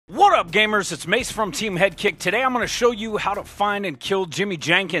What up, gamers? It's Mace from Teamheadkick. Today I'm going to show you how to find and kill Jimmy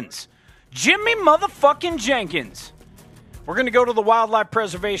Jenkins. Jimmy motherfucking Jenkins. We're going to go to the wildlife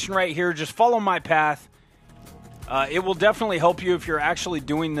preservation right here. Just follow my path. It will definitely help you if you're actually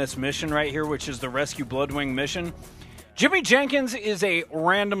doing this mission right here, which is the Rescue Bloodwing mission. Jimmy Jenkins is a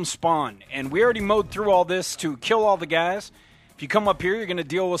random spawn, and we already mowed through all this to kill all the guys. If you come up here, you're going to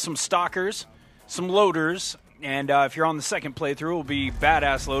deal with some stalkers, some loaders, and if you're on the second playthrough, it will be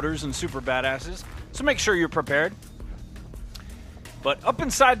badass loaders and super badasses. So make sure you're prepared. But up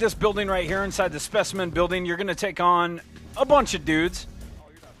inside this building right here, inside the specimen building, you're going to take on a bunch of dudes.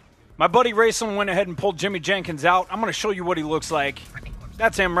 My buddy Rayson went ahead and pulled Jimmy Jenkins out. I'm going to show you what he looks like.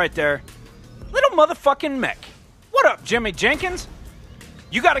 That's him right there. Little motherfucking mech. What up, Jimmy Jenkins?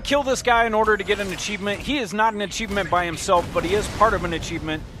 You got to kill this guy in order to get an achievement. He is not an achievement by himself, but he is part of an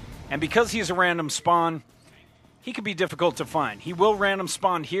achievement. And because he's a random spawn, he could be difficult to find. He will random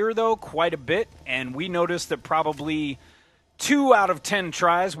spawn here, though, quite a bit. And we noticed that probably 2 out of 10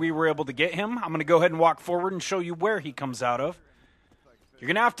 tries we were able to get him. I'm going to go ahead and walk forward and show you where he comes out of. You're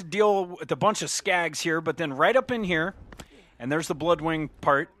going to have to deal with a bunch of skags here, but then right up in here, and there's the Bloodwing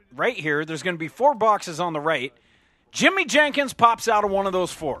part, right here, there's going to be 4 boxes on the right. Jimmy Jenkins pops out of one of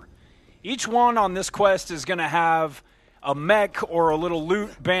those 4. Each one on this quest is going to have a mech or a little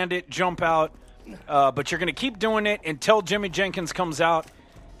loot bandit jump out, but you're going to keep doing it until Jimmy Jenkins comes out,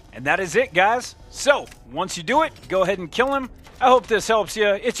 and that is it, guys. So, once you do it, go ahead and kill him. I hope this helps you.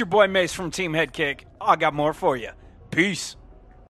 It's your boy Mace from Teamheadkick. I got more for you. Peace.